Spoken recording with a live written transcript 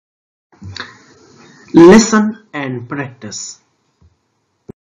Listen and practice.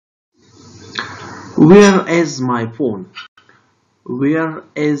 Where is my phone? Where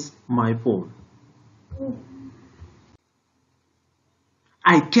is my phone?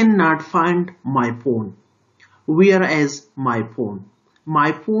 I cannot find my phone. Where is my phone?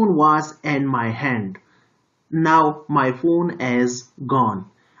 My phone was in my hand. Now my phone is gone.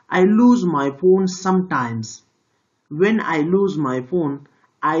 I lose my phone sometimes. When I lose my phone,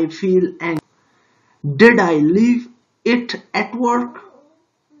 I feel angry. Did I leave it at work?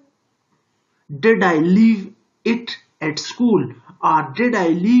 Did I leave it at school? Or did I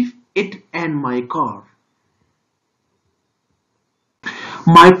leave it in my car?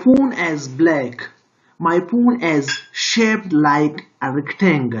 My phone is black. My phone is shaped like a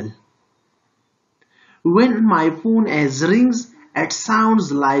rectangle. When my phone is rings, it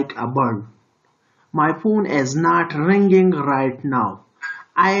sounds like a bird. My phone is not ringing right now.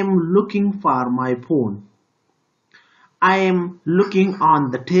 I am looking for my phone. I am looking on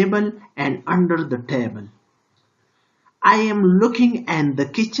the table and under the table. I am looking in the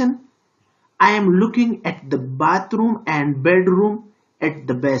kitchen. I am looking at the bathroom and bedroom at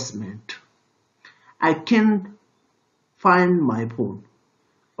the basement. I can't find my phone.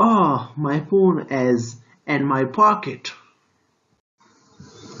 Oh, my phone is in my pocket.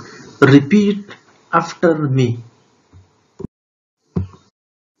 Repeat after me.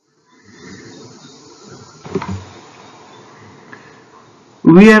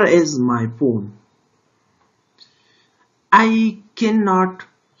 Where is my phone? I cannot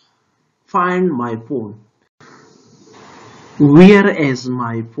find my phone. Where is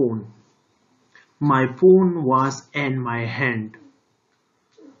my phone? My phone was in my hand.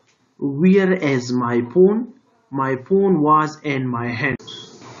 Where is my phone? My phone was in my hand.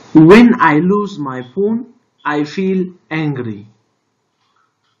 When I lose my phone, I feel angry.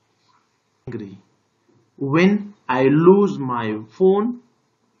 When I lose my phone,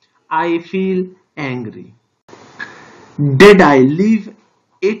 I feel angry. Did I leave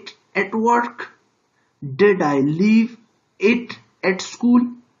it at work? Did I leave it at school?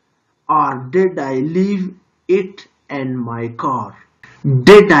 Or did I leave it in my car?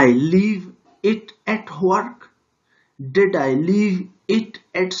 Did I leave it at work? Did I leave it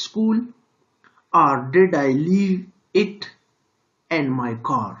at school? Or did I leave it in my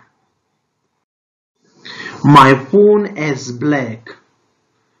car? My phone is black.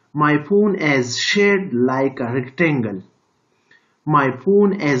 My phone is shaped like a rectangle. My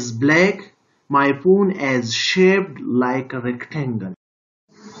phone is black. My phone is shaped like a rectangle.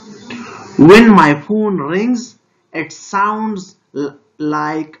 When my phone rings, it sounds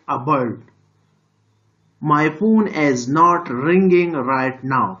like a bird. My phone is not ringing right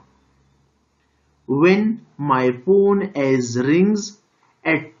now. When my phone is rings,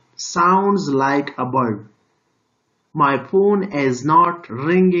 it sounds like a bird. My phone is not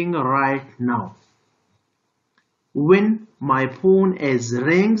ringing right now. When my phone is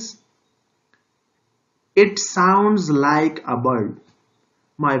rings, it sounds like a bird.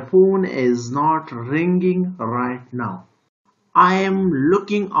 My phone is not ringing right now. I am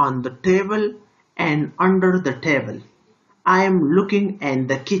looking on the table and under the table. I am looking in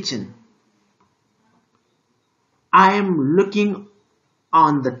the kitchen. I am looking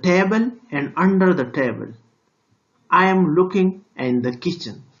on the table and under the table. I am looking in the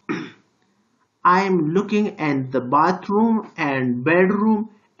kitchen. I am looking in the bathroom and bedroom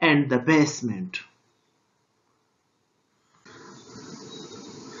and the basement.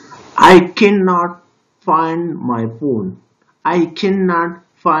 I cannot find my phone. I cannot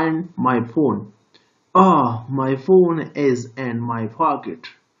find my phone. Oh, my phone is in my pocket.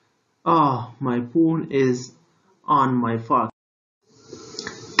 Oh, my phone is on my pocket.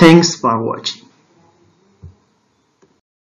 Thanks for watching.